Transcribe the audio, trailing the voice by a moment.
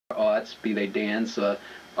arts, be they dance or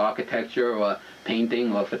architecture or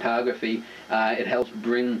painting or photography. It helps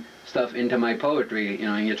bring stuff into my poetry, you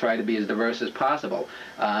know, and you try to be as diverse as possible.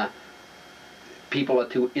 People are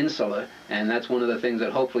too insular, and that's one of the things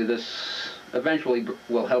that hopefully this eventually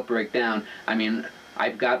will help break down. I mean,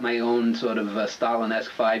 I've got my own sort of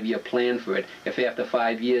Stalin-esque 5-year plan for it. If after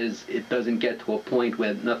 5 years it doesn't get to a point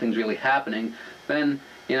where nothing's really happening, then,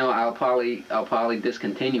 you know, I'll probably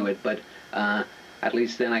discontinue it. But at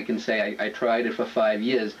least then I can say I tried it for 5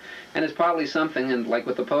 years. And it's probably something, and like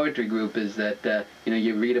with the poetry group, is that you know,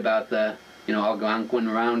 you read about the, you know, Algonquin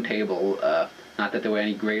Round Table. Not that there were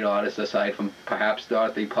any great artists aside from perhaps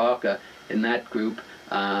Dorothy Parker in that group,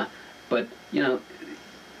 but you know,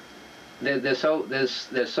 there's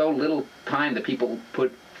so little time that people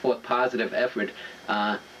put forth positive effort.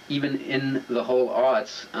 Even in the whole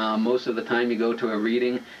arts, most of the time you go to a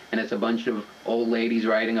reading and it's a bunch of old ladies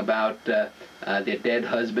writing about their dead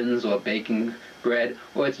husbands or baking bread,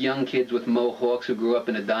 or it's young kids with mohawks who grew up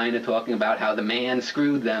in a diner talking about how the man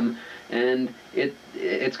screwed them, and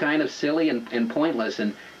it's kind of silly and pointless.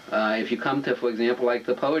 And if you come to, for example, like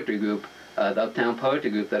the poetry group, the Uptown Poetry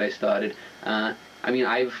Group that I started, I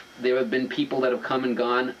mean, there have been people that have come and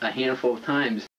gone a handful of times.